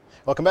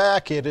Welcome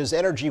back. It is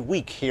Energy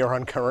Week here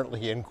on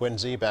Currently in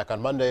Quincy. Back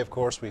on Monday, of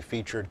course, we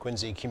featured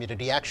Quincy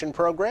Community Action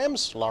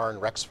Programs. Lauren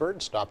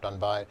Rexford stopped on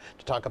by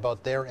to talk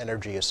about their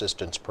energy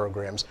assistance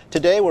programs.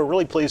 Today, we're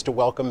really pleased to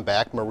welcome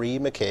back Marie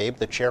McCabe,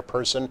 the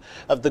chairperson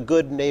of the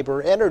Good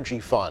Neighbor Energy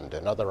Fund,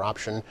 another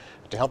option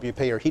to help you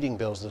pay your heating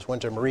bills this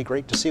winter. Marie,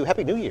 great to see you.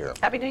 Happy New Year.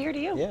 Happy New Year to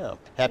you. Yeah.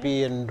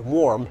 Happy and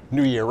warm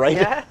New Year, right?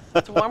 Yeah,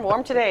 it's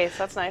warm today, so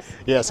that's nice.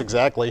 Yes,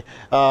 exactly.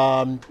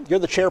 You're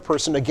the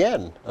chairperson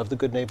again of the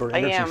Good Neighbor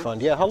Energy Fund.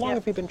 Yeah. How long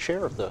have you been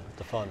chair of the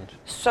fund?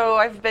 So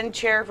I've been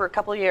chair for a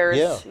couple of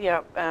years.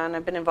 Yeah. And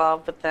I've been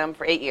involved with them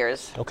for 8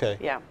 years. Okay.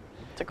 Yeah.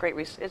 It's a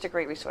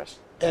great resource.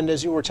 And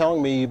as you were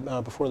telling me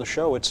before the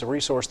show, it's a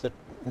resource that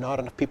not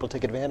enough people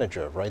take advantage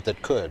of, right? That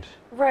could.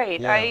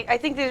 Right. Yeah. I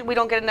think that we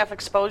don't get enough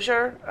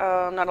exposure.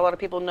 Not a lot of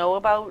people know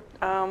about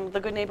the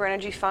Good Neighbor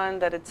Energy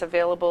Fund, that it's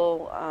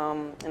available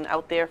and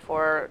out there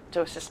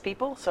to assist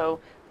people. So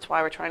that's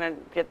why we're trying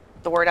to get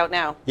the word out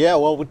now. Yeah,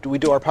 well, we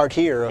do our part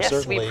here, yes,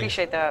 certainly. we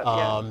appreciate that.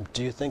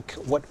 Do you think,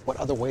 what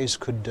other ways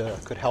could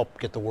help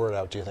get the word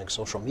out? Do you think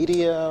social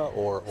media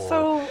or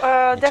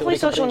definitely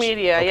social companies?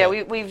 media. Okay.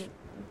 Yeah, we've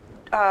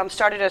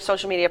started a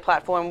social media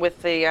platform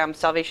with the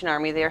Salvation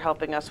Army. They're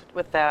helping us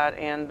with that,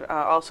 and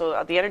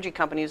also the energy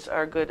companies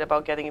are good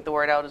about getting the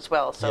word out as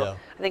well. So Yeah.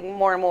 I think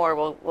more and more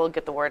we'll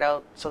get the word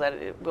out so that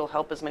it will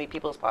help as many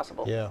people as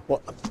possible. Yeah,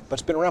 well, but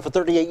it's been around for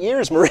 38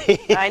 years, Marie.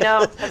 I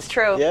know, that's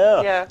true.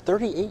 Yeah,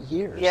 38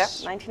 years. Yeah,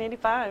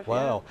 1985.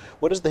 Wow. Yeah.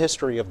 What is the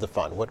history of the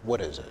fund? What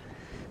is it?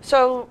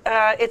 So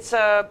it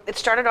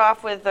started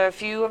off with a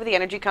few of the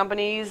energy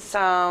companies,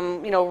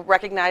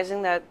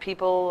 recognizing that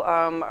people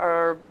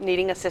are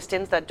needing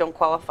assistance that don't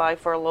qualify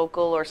for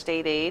local or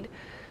state aid.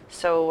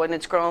 So, and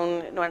it's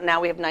grown.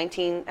 Now we have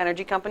 19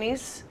 energy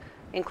companies,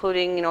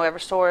 including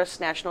Eversource,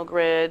 National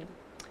Grid,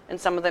 and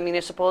some of the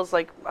municipals,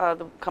 like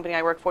the company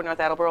I work for, North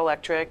Attleboro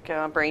Electric,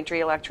 Braintree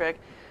Electric.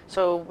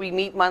 So we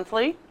meet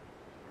monthly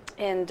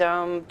and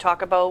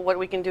talk about what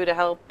we can do to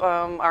help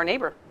our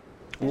neighbor.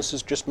 And this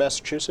is just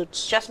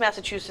Massachusetts? Just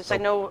Massachusetts. I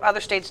know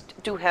other states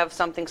do have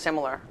something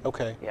similar.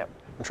 Okay. Yep.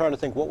 I'm trying to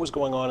think what was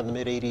going on in the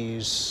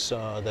mid-'80s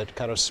that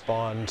kind of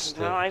spawned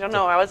the I don't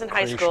know. I was in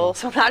high creation. school,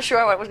 so I'm not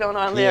sure what was going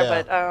on there.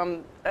 Yeah.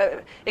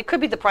 But it could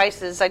be the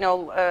prices. I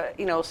know,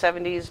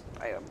 70s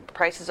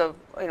prices of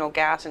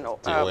gas and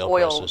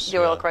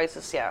oil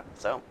crisis. Yeah.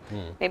 So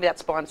maybe that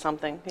spawned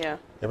something. Yeah.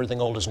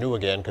 Everything old is new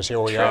again, because here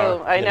we True.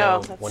 are. I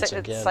know. Once It's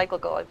again.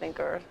 cyclical, I think,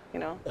 or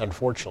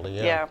Unfortunately,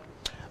 yeah. Yeah.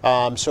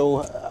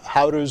 So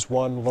how does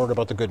one learn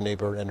about the Good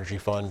Neighbor Energy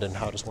Fund, and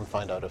how does one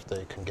find out if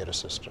they can get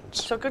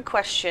assistance? So good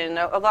question.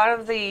 A lot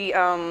of the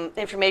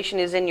information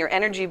is in your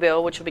energy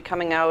bill, which will be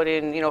coming out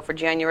in, for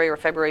January or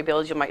February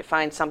bills. You might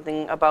find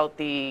something about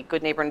the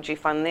Good Neighbor Energy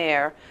Fund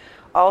there.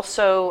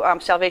 Also,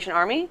 Salvation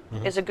Army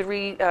is a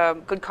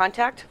good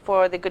contact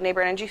for the Good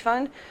Neighbor Energy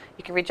Fund.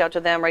 You can reach out to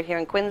them right here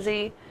in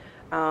Quincy.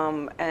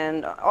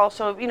 And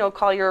also,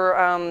 call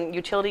your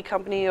utility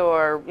company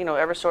or,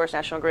 Eversource,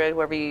 National Grid,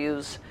 whoever you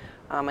use.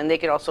 And they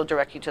could also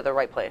direct you to the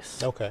right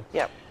place. Okay.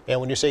 Yeah. And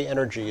when you say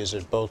energy, is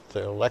it both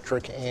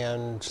electric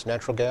and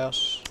natural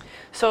gas?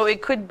 So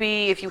it could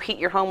be if you heat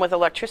your home with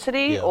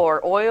electricity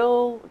or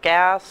oil,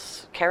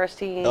 gas,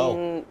 kerosene,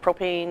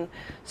 propane.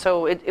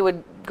 So it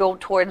would go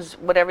towards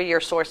whatever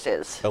your source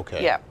is.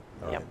 Okay. Yeah.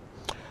 All Yeah.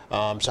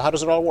 right. So how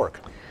does it all work?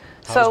 How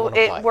does So one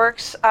apply? it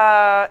works,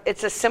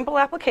 it's a simple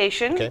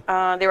application. Okay.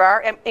 There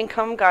are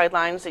income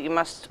guidelines that you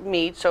must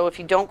meet. So if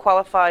you don't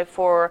qualify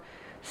for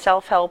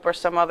self-help or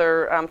some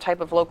other type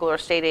of local or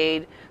state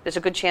aid, there's a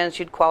good chance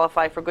you'd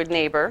qualify for Good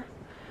Neighbor.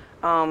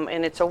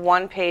 And it's a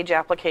one-page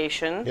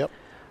application. Yep.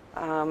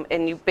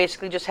 And you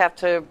basically just have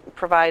to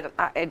provide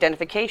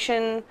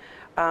identification,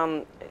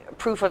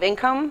 proof of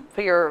income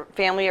for your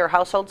family or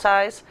household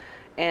size.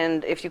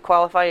 And if you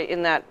qualify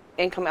in that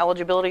income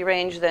eligibility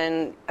range,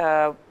 then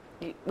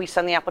we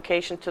send the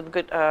application to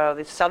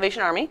the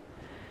Salvation Army.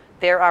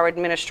 They're our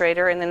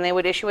administrator, and then they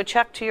would issue a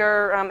check to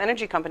your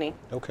energy company.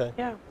 Okay.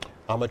 Yeah.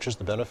 How much is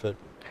the benefit?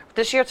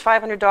 This year it's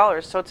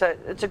 $500, so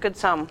it's a good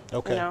sum.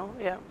 Okay.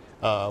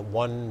 Yeah.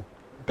 One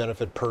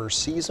benefit per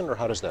season, or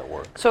how does that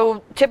work?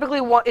 So typically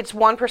it's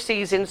one per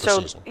season. Per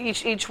so season.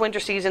 each winter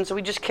season. So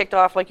we just kicked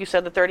off, like you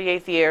said, the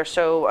 38th year.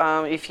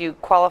 So if you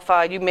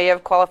qualified, you may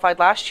have qualified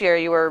last year.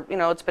 You were,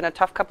 it's been a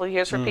tough couple of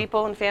years for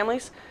people and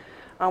families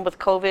with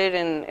COVID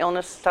and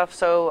illness stuff.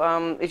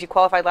 So if you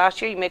qualified last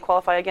year, you may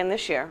qualify again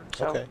this year.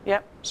 So, Okay.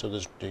 Yep.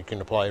 So you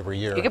can apply every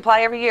year. You can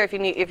apply every year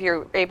if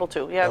you're able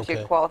to. Yeah, if Okay.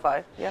 you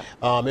qualify. Yeah.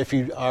 If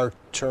you are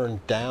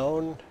turned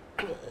down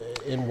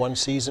in one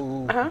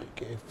season,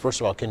 first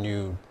of all, can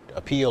you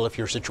appeal if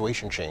your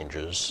situation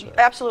changes?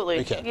 Absolutely.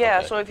 You can, Yeah.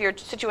 okay. So if your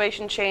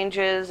situation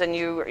changes and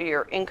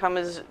your income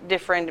is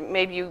different,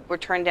 maybe you were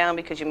turned down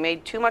because you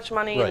made too much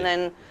money, Right. and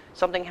then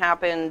something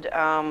happened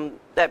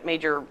that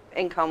made your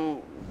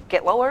income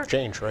get lower.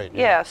 Change, right?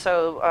 Yeah.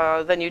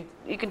 So then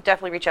you can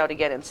definitely reach out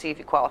again and see if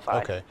you qualify.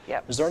 Okay.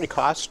 Yeah. Is there any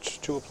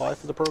cost to apply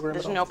for the program?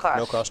 There's at all? no cost.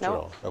 No cost No, at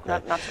all.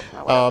 Okay.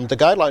 not The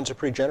guidelines are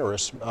pretty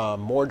generous,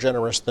 more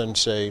generous than,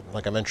 say,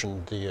 like I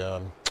mentioned,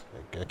 the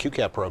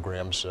QCAP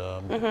programs.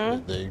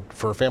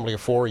 For a family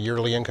of four,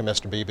 yearly income has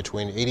to be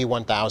between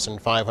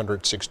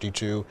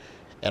 81,562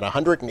 and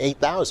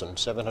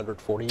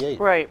 108,748.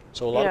 Right.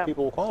 So a lot of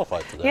people will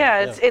qualify for that.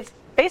 Yeah, it's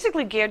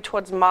basically geared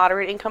towards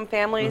moderate income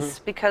families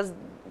because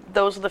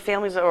those are the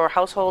families or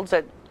households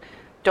that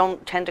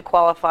don't tend to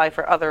qualify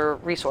for other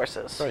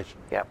resources. Right.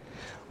 Yep.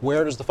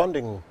 Where does the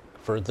funding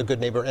for the Good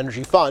Neighbor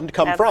Energy Fund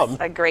come from?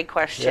 That's a great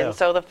question. Yeah.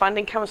 So the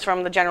funding comes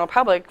from the general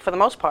public for the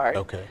most part.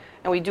 Okay.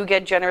 And we do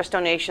get generous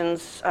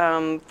donations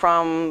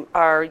from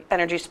our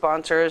energy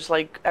sponsors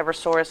like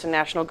Eversource and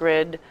National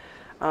Grid,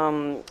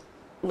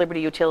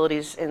 Liberty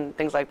Utilities, and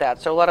things like that.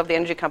 So a lot of the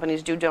energy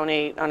companies do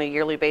donate on a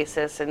yearly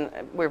basis, and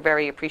we're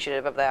very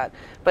appreciative of that.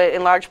 But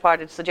in large part,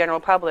 it's the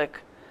general public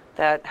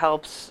that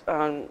helps,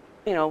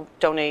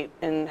 donate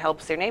and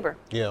helps their neighbor.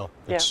 Yeah,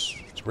 it's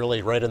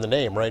really right in the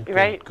name, right?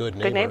 Right. Good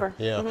neighbor. Good neighbor.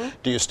 Yeah.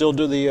 Do you still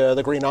do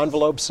the green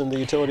envelopes and the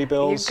utility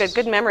bills?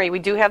 Good memory. We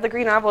do have the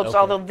green envelopes,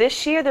 although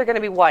this year they're going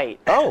to be white.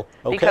 Oh,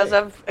 okay. Because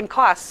of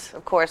costs,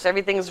 of course.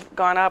 Everything's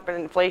gone up, and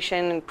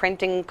inflation and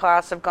printing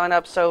costs have gone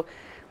up. So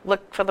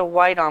look for the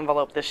white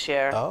envelope this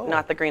year,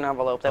 not the green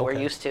envelope that we're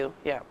used to.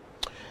 Yeah.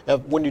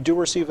 When you do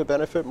receive a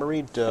benefit,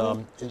 Marie,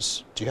 do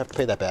you have to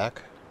pay that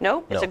back?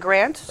 No, it's a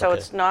grant, so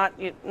it's not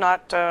you don't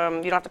have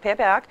to pay it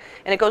back,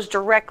 and it goes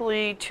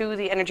directly to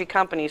the energy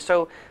company.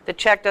 So the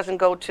check doesn't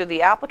go to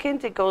the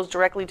applicant; it goes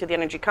directly to the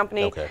energy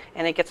company,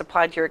 and it gets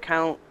applied to your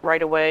account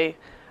right away.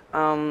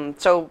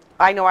 So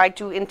I know I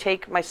do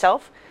intake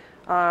myself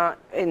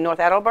in North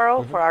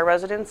Attleboro for our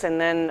residents,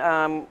 and then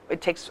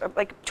it takes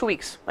like 2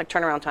 weeks, like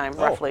turnaround time,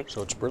 roughly.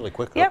 So it's really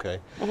quick. Yep. Okay.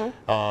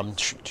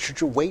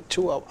 Should you wait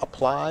to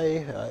apply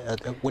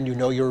when you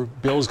know your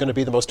bill is going to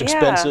be the most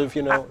expensive?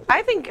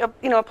 I think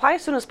apply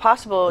as soon as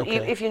possible.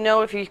 Okay. If you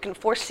can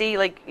foresee,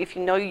 like if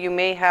you know you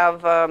may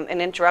have an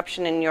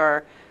interruption in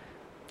your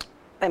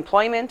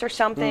employment or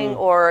something,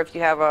 or if you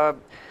have a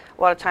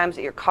lot of times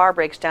that your car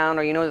breaks down,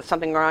 or you know there's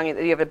something wrong,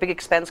 you have a big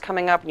expense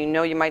coming up, and you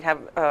know you might have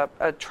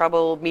a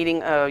trouble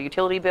meeting a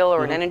utility bill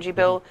or an energy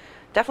bill,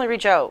 definitely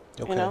reach out.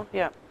 Okay.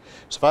 Yeah.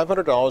 So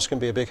 $500 can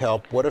be a big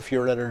help. What if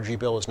your energy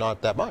bill is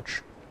not that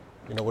much?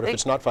 What if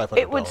it's not $500?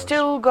 It would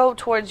still go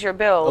towards your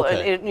bill.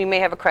 Okay. You may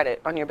have a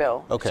credit on your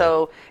bill. Okay.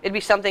 So it'd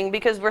be something,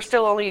 because we're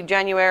still only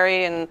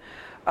January, and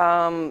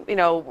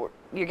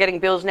you're getting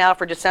bills now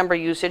for December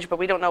usage, but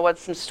we don't know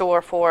what's in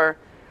store for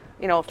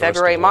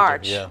February,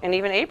 March, and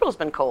even April's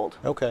been cold.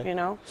 Okay.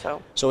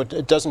 So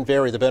it doesn't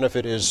vary. The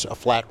benefit is a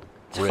flat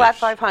it's a flat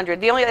 500.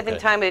 The only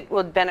time it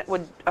would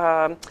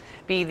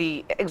be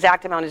the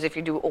exact amount is if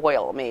you do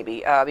oil,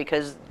 maybe,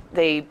 because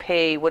they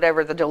pay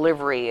whatever the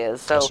delivery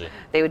is. So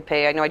they would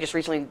pay. I know I just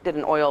recently did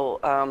an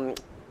oil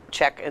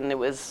check, and it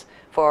was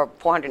for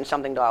 $400 and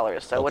something.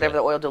 So whatever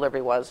the oil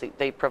delivery was,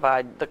 they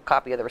provide the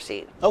copy of the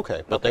receipt.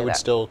 Okay, but they would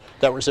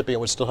that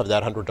recipient would still have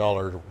that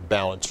 $100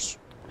 balance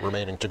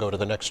remaining to go to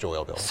the next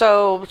oil bill.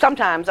 So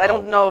sometimes, I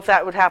don't know if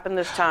that would happen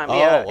this time.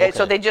 Okay.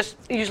 So they just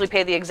usually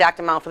pay the exact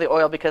amount for the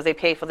oil because they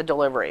pay for the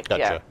delivery.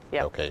 Gotcha.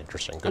 Yeah. Okay,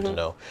 interesting. Good to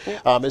know.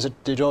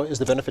 Is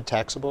the benefit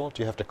taxable?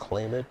 Do you have to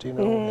claim it? Do you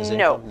know? As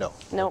income? No.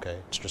 Okay,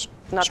 it's just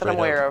not that I'm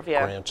aware of.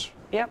 Yeah. Grants.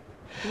 Yep.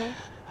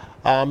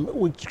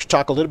 We could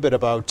talk a little bit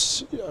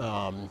about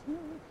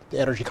the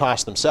energy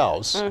costs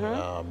themselves.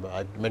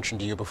 I mentioned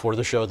to you before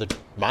the show that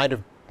mine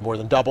have more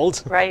than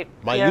doubled. Right.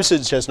 My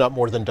usage has not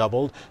more than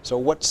doubled. So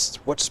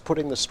what's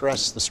putting the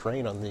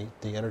strain on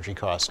the energy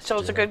costs? So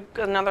it's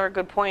another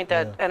good point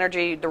that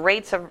the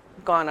rates have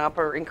gone up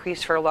or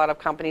increased for a lot of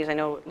companies. I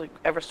know like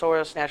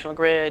Eversource, National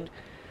Grid,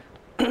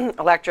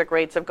 electric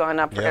rates have gone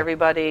up for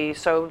everybody.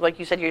 So like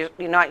you said, you're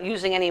not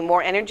using any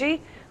more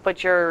energy,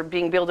 but you're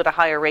being billed at a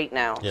higher rate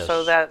now. Yes.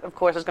 So that, of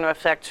course, is going to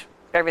affect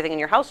everything in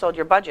your household,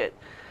 your budget.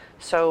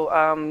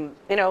 So,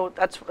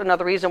 that's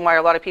another reason why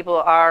a lot of people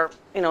are,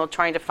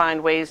 trying to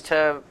find ways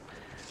to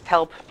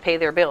help pay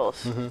their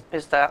bills,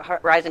 is the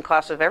rising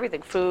cost of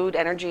everything. Food,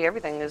 energy,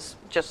 everything is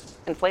just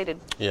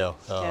inflated. Yeah.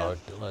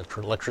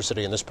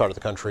 Electricity in this part of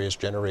the country is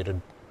generated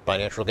by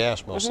natural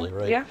gas mostly,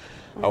 right? Yeah.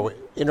 Are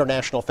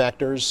international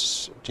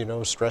factors,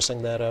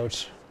 stressing that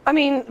out? I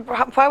mean,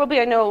 probably.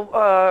 I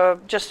know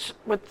just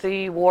with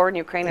the war in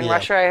Ukraine and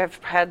Russia, I have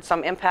had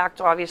some impact,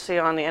 obviously,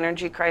 on the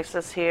energy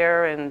crisis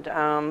here,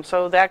 and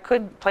so that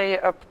could play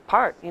a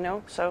part.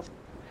 So,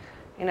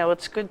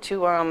 it's good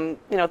to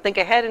think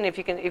ahead, and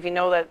if you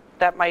know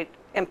that might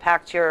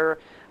impact your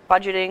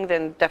budgeting,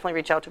 then definitely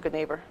reach out to a good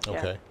neighbor.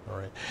 Okay, all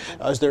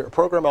right. Is there a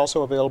program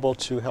also available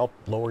to help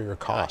lower your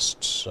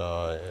costs,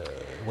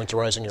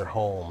 winterizing your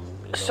home?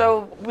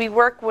 So we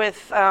work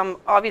with,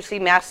 obviously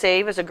Mass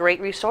Save is a great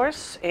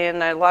resource,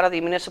 and a lot of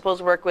the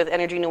municipals work with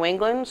Energy New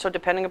England, so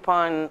depending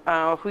upon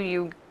who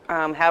you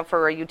have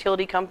for a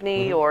utility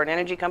company or an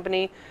energy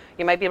company,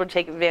 you might be able to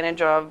take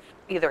advantage of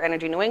either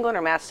Energy New England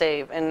or Mass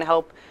Save and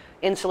help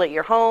insulate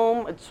your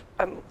home. It's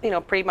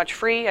pretty much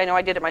free. I know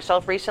I did it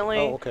myself recently.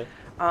 Oh, okay.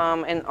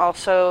 And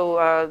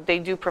also, they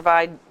do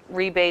provide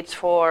rebates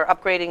for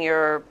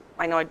upgrading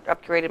I know I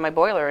upgraded my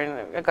boiler,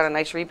 and I got a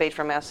nice rebate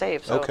from Mass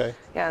Save. So, okay.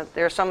 Yeah,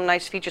 there are some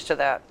nice features to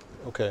that.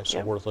 Okay, so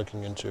Yeah. worth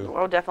looking into.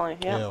 Oh, definitely.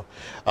 Yeah.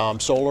 Yeah.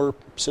 Solar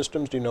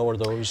systems, do you know, are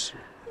those?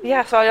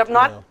 Yeah. So I'm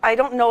not. Yeah. I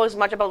don't know as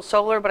much about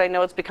solar, but I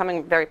know it's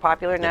becoming very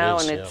popular now,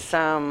 is, and yeah. it's.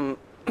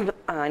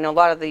 I know a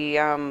lot of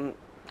the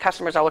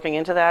customers are looking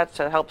into that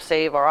to help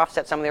save or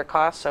offset some of their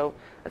costs. So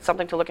it's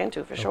something to look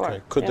into for sure.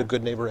 Okay. Could Yeah. the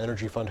Good Neighbor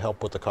Energy Fund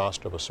help with the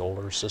cost of a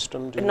solar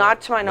system? Do you Not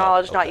know? to my No?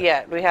 knowledge, not Okay.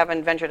 yet. We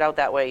haven't ventured out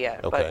that way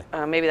yet. Okay.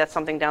 But maybe that's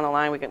something down the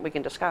line we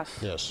can discuss.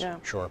 Yes, Yeah.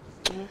 sure.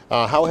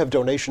 How have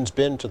donations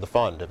been to the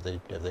fund? Have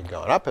they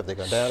gone up? Have they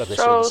gone down? Have they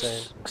stayed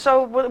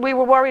So, the same? we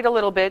were worried a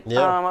little bit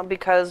Yeah.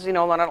 because a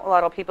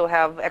lot of people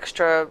have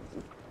extra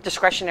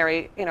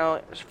discretionary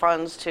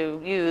funds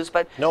to use,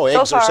 but No, so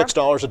eggs are far,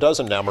 $6 a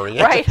dozen now,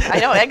 Marie. Right. I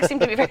know eggs seem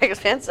to be very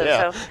expensive.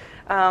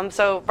 Yeah.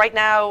 So right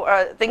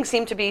now things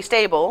seem to be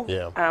stable.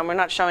 Yeah. We're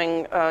not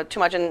showing too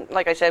much, and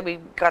like I said, we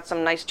got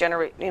some nice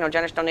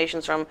generous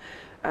donations from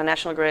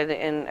National Grid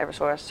and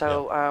Eversource.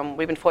 So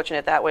we've been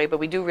fortunate that way. But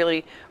we do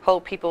really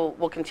hope people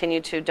will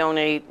continue to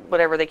donate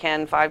whatever they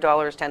can,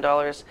 $5,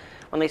 $10,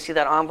 when they see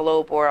that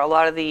envelope. Or a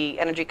lot of the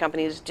energy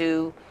companies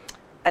do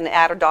an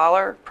add a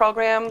dollar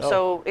program. Oh.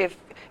 So if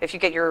you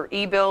get your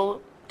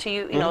e-bill to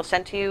you,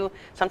 sent to you,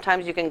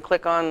 sometimes you can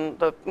click on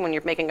when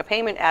you're making a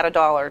payment, add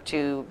 $1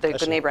 to the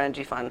Good see. Neighbor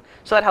Energy Fund.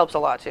 So that helps a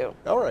lot too.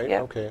 All right,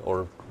 Yeah. okay.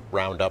 Or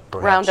round up,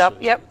 perhaps. Round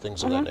up, yep.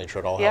 Things of that nature.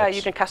 It all Yeah, helps.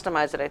 you can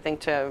customize it, I think,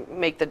 to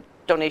make the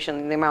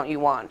donation the amount you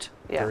want.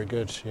 Yeah. Very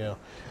good, yeah.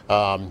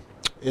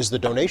 Is the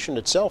donation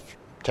itself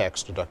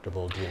tax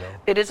deductible, do you know?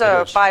 It is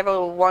a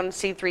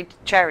 501c3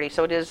 charity,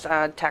 so it is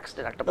tax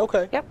deductible.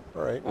 Okay. Yep.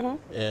 All right.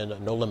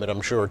 And no limit, I'm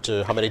sure,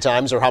 to how many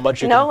times or how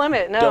much you No can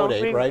limit, no.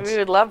 donate, right? We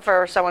would love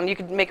for someone, you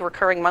could make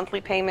recurring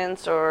monthly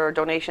payments or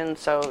donations.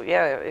 So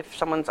yeah, if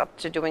someone's up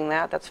to doing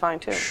that, that's fine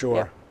too. Sure.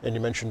 Yeah. And you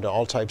mentioned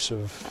all types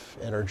of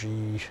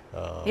energy,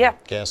 Yeah.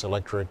 gas,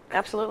 electric,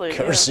 Absolutely. yeah.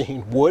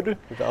 kerosene, wood.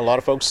 A lot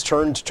of folks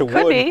turned to Could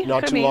wood be.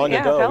 not could too be. long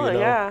yeah, ago. Probably, you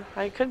know?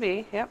 Yeah, it could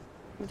be. Yep.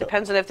 It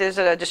depends on if there's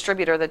a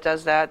distributor that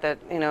does that.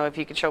 If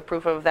you could show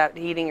proof of that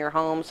heating your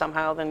home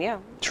somehow, then yeah.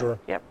 Sure.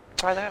 Yep.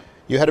 Try that.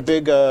 You had a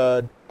big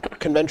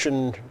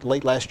convention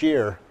late last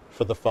year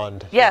for the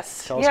fund.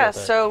 Yes. Tell us about Yes.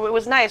 that. So it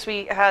was nice.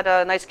 We had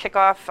a nice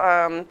kickoff,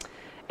 and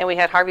we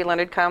had Harvey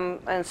Leonard come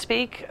and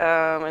speak,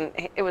 and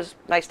it was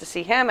nice to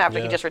see him after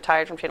he Yeah. just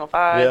retired from Channel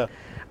 5. Yeah.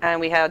 And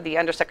we had the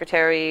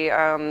Undersecretary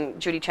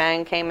Judy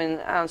Chang came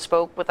and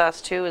spoke with us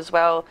too as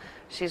well.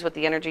 She's with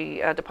the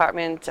Energy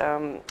Department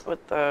with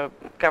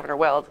Governor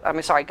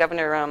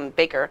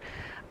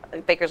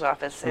Baker's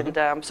office. And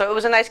so it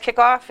was a nice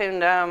kickoff,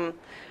 and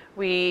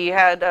we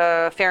had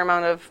a fair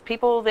amount of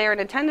people there in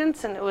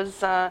attendance, and it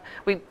was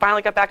we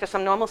finally got back to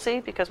some normalcy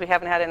because we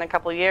haven't had it in a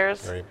couple of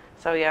years. Right.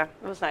 So yeah,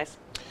 it was nice.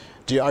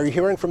 Are you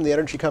hearing from the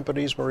energy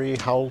companies, Marie,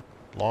 how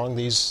long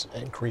these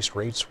increased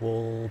rates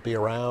will be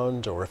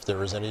around, or if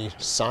there is any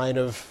sign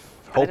of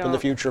hope in the don't-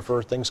 future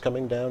for things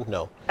coming down?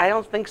 No. I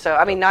don't think so.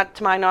 I mean, not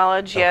to my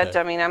knowledge yet. Okay.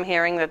 I mean, I'm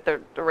hearing that the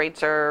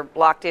rates are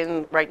locked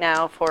in right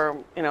now for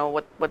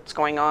what's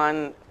going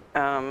on,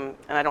 and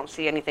I don't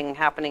see anything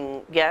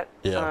happening yet.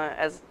 Yeah.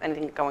 As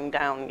anything going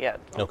down yet.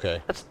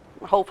 Okay. That's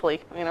hopefully,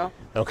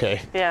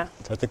 Okay. Yeah.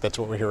 I think that's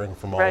what we're hearing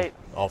from Right.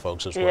 all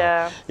folks as well.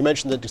 Yeah. You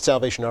mentioned that the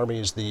Salvation Army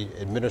is the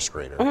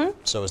administrator.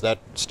 So is that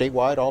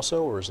statewide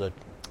also, or is that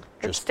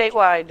It's just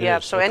statewide, It yeah.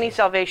 is, So okay. any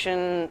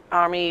Salvation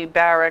Army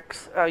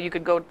barracks, you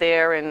could go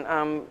there and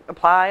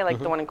apply, like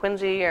the one in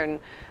Quincy and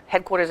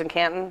headquarters in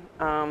Canton.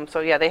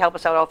 So yeah, they help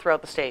us out all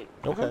throughout the state.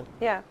 Okay.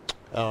 Yeah.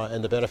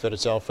 And the benefit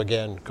itself,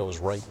 again, goes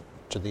right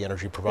to the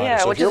energy provider. Yeah,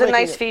 So if which you're is a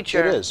making nice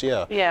feature. It is,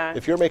 yeah. Yeah.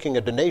 If you're making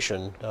a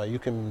donation, you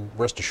can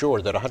rest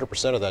assured that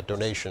 100% of that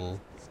donation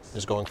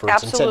is going for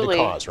its Absolutely.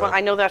 intended cause, right? Well, I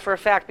know that for a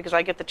fact because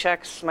I get the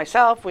checks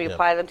myself. We Yeah.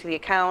 apply them to the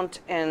account,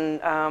 and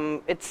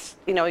it's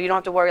you don't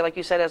have to worry, like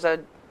you said, as a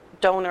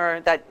donor,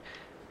 that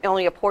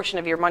only a portion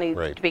of your money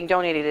Right. being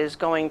donated is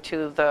going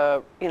to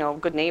the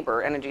Good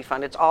Neighbor Energy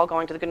Fund. It's all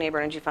going to the Good Neighbor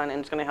Energy Fund, and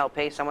it's going to help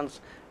pay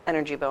someone's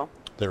energy bill.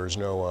 There is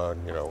no,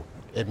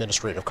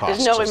 administrative costs.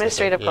 There's no is the thing.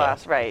 administrative Yeah.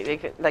 costs,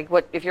 right? Like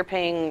what if you're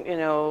paying,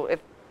 if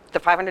the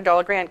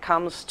 $500 grant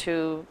comes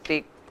to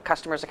the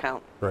customer's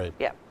account. Right.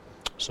 Yeah.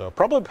 So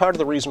probably part of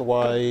the reason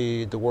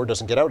why the word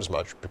doesn't get out as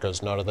much,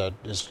 because none of that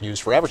is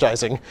used for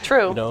advertising.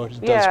 True. It does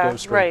Yeah, go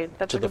straight right.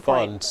 That's to a the good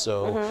point. fund.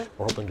 So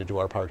we're hoping to do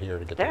our part here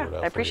to get the Yeah, word out I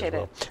for you appreciate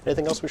as well. it.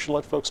 Anything else we should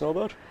let folks know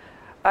about?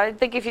 I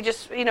think if you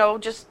just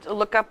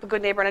look up the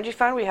Good Neighbor Energy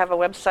Fund, we have a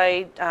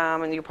website,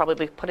 and you'll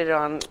probably put it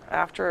on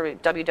after,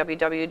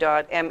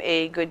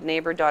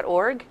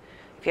 www.magoodneighbor.org.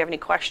 If you have any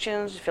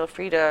questions, feel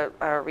free to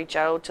reach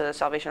out to the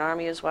Salvation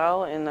Army as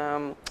well, and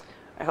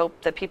I hope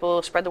that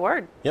people spread the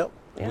word. Yep.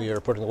 Yeah. We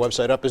are putting the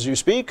website up as you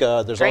speak.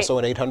 There's Great. also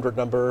an 800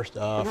 number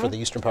for the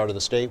eastern part of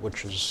the state,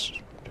 which is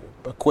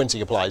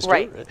Quincy applies to.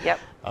 Right. Yep.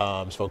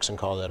 So folks can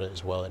call that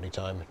as well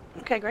anytime.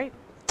 Okay, great.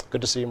 Good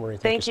to see you, Marie.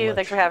 Thank so you. much.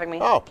 Thanks for having me.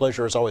 Oh,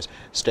 pleasure as always.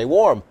 Stay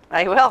warm.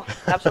 I will.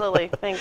 Absolutely. Thanks.